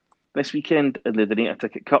beat this weekend in the Donator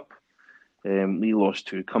Ticket Cup. We lost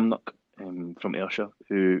to Cumnock from Ayrshire,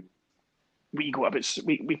 who we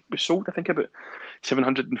sold, I think, about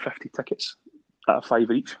 750 tickets at a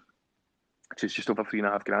 £5 each, which is just over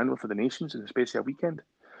 $3,500 for the nations in the space of a weekend,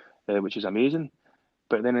 which is amazing.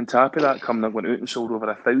 But then on top of that, Cumnock went out and sold over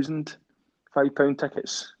 1,000 £5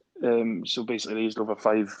 tickets. So basically raised over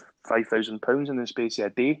 £5,000 in the space of a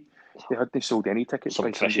day. They hadn't sold any tickets.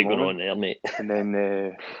 Some fishy going on there, mate. And then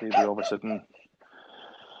they all of a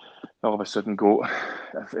sudden got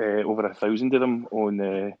over 1,000 of them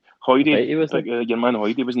on Hoydie. Your man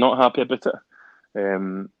Hoydie was not happy about it.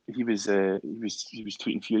 He was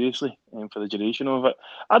tweeting furiously for the duration of it.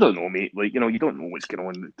 I don't know, mate. You don't know what's going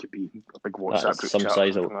on. It could be a big WhatsApp group some chat.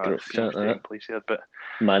 Size of group chat that. Place here, but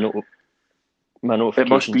it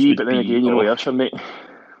must be. But then again, Ayrshire, mate.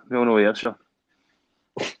 We all know Ayrshire.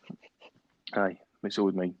 Aye, so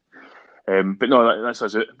would mine. But no, that's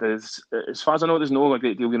it. As far as I know, there's no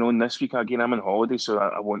great deal going on this week. Again, I'm on holiday, so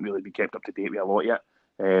I won't really be kept up to date with a lot yet.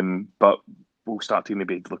 But we'll start to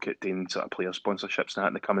maybe look at doing sort of player sponsorships and that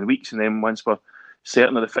in the coming weeks, and then once we're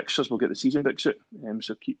certain of the fixtures, we'll get the season books out.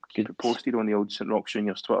 So keep it posted on the old St Roch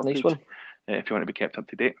Juniors Twitter page if you want to be kept up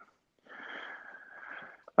to date.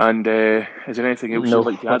 And is there anything else you'd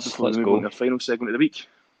like to add before we move on to the final segment of the week?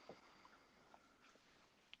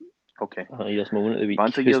 Okay. Yours moment of the week.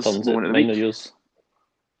 Banter Whose years turns moment it? of the Mine or week. yours?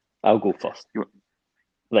 I'll go first.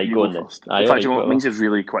 Right, You go go on then. first. Aye, In fact, you know what? whatever. Mine's is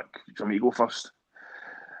really quick. So me to go first.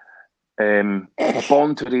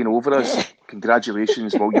 Born to Reign Over Us.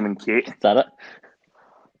 Congratulations, William and Kate. Is that it?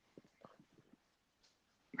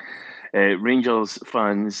 Rangers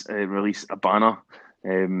fans released a banner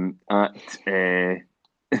at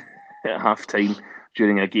half time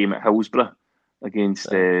during a game at Hillsborough against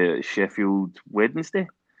Sheffield Wednesday.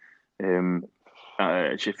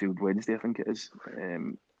 Sheffield Wednesday, I think it is.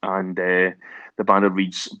 And the banner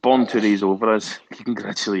reads, "Born to Raise Over Us.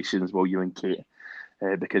 Congratulations, William and Kate."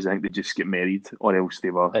 Because I think they just get married, or else they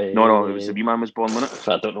were. No, it was the wee man was born, wasn't it?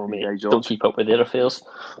 I don't know, mate. George. Don't keep up with their affairs.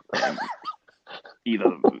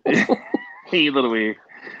 Either way,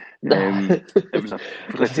 it was a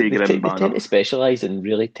pretty grim banner. They tend to specialise in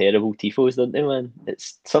really terrible tifos, don't they, man?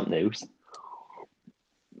 It's something else.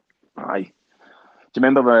 Aye. Do you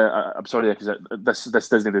remember I'm sorry, because this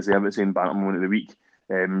doesn't deserve its own banner moment of the week.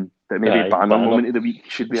 That maybe banner moment of the week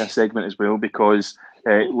should be a segment as well, because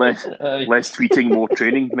less tweeting, more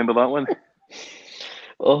training. Remember that one?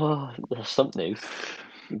 Oh, there's something else.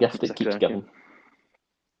 The gift that keeps giving.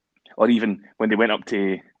 Or even when they went up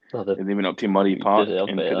to Murray Park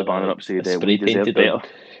and put the banner up, said we deserve better.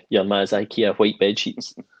 Your man's IKEA white bed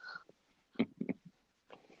sheets.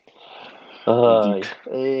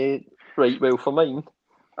 Right, well, for mine,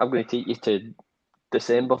 I'm going to take you to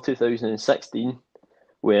December 2016,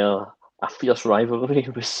 where a fierce rivalry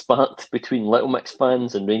was sparked between Little Mix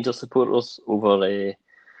fans and Rangers supporters over the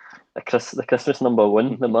Christmas number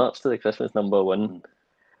one, the march to the Christmas number one.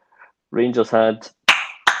 Rangers had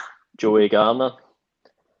Joey Garner,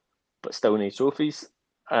 but still no trophies,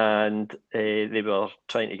 and they were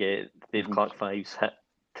trying to get Dave Clark 5's hit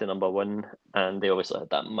to number one, and they obviously had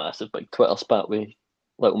that massive big Twitter spat with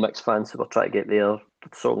Little Mix fans who were trying to get their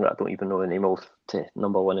song that I don't even know the name of to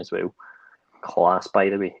number one as well. Class, by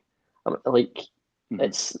the way.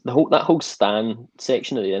 It's that whole Stan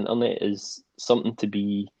section of the internet is something to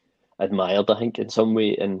be admired, I think, in some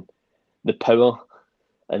way, and the power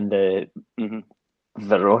and the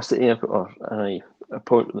veracity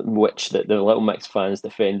upon which the Little Mix fans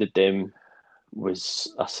defended them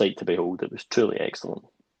was a sight to behold. It was truly excellent.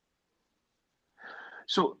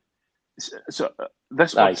 So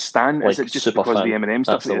this word Stan, is it just because of the Eminem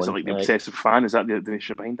stuff? Is it like the obsessive fan? Is that the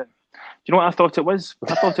issue behind it? Do you know what I thought it was?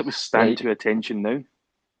 I thought it was stand to attention now.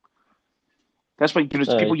 That's why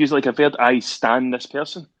people use like, I've heard I stand this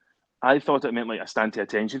person. I thought it meant like I stand to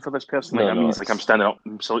attention for this person. Like, that means like I'm standing up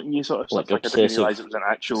and saluting you, sort of stuff. Like I didn't realise it was an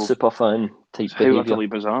actual super fan type behaviour. Utterly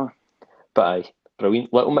bizarre. But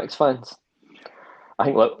brilliant. Little Mix fans. I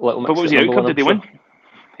think Little Mix. But what was the outcome? Did they win?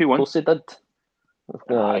 Who won? Of course they did. Not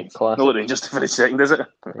the Rangers for the second, is it?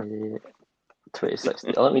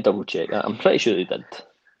 2016. Let me double check that. I'm pretty sure they did.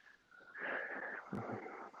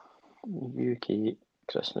 UK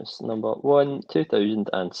Christmas number one,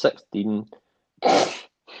 2016. I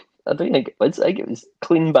don't think it was. I think it was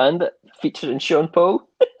Clean Bandit featuring Sean Paul.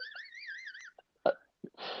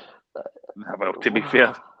 Well, to be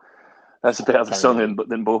fair, that's a better song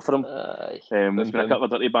than both of them. There's been a couple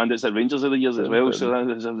of Dirty Bandits at Rangers over the years as well, so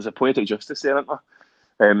there's a poetic justice there, isn't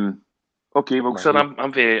there? Okay, well, sir,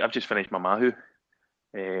 I've just finished my Mahu.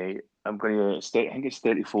 I'm going to. I think it's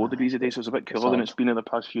 34 degrees a day, so it's a bit cooler than it's been in the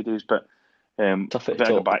past few days. But I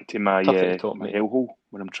go back to my hellhole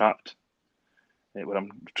when I'm trapped. When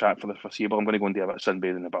I'm trapped for the foreseeable, I'm going to go and do a bit of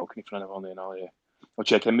sunbathing in the balcony for an hour, and then I'll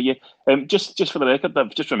check in with you. Just for the record,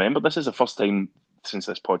 I've just remembered this is the first time since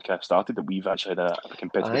this podcast started that we've actually had a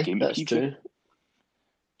competitive game. That's true.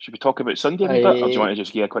 Should we talk about Sunday a bit, or do you want to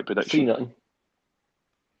just give a quick prediction? 3-0.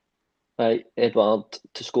 Right, Edward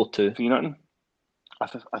to score 2. 3-0. I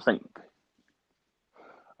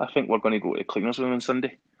think we're going to go to Cleanersville on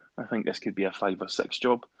Sunday. I think this could be a 5 or 6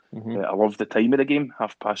 job. I love the time of the game,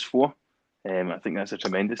 4:30. I think that's a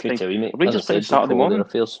tremendous time. Rangers play Saturday morning.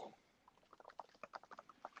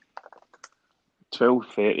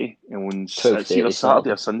 12:30. And it's either Saturday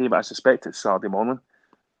or Sunday, but I suspect it's Saturday morning.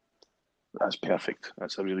 That's perfect.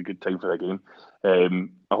 That's a really good time for the game.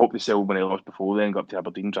 I hope they sell when they lost before then, go up to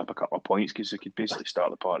Aberdeen, drop a couple of points, because they could basically start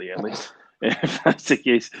the party early, if that's the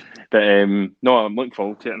case. But no, I'm looking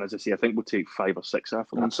forward to it, and as I say, I think we'll take 5 or 6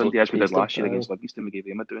 after on Sunday, as we did last year against Livingston. We gave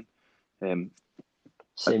them a doing.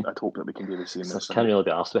 I'd hope that we can do the same this Sunday. Can't really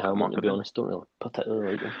be asked with Helmut, to be honest. Don't really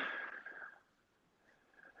particularly like them.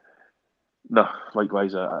 No,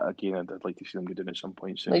 likewise. Again, I'd like to see them get in at some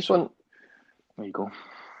point soon. Nice one. There you go.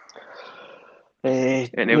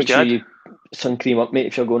 Make sure you sun cream up, mate,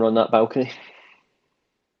 if you're going on that balcony.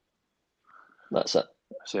 That's it.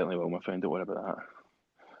 I certainly will, my friend. Don't worry about that.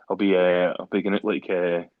 I'll be going out like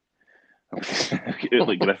out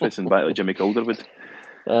like Griffiths and back like Jimmy Calderwood.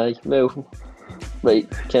 Aye, well, right,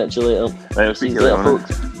 catch you later. Right, I'll speak See to you later,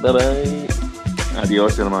 folks. Bye bye.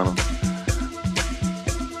 Adios, hermano.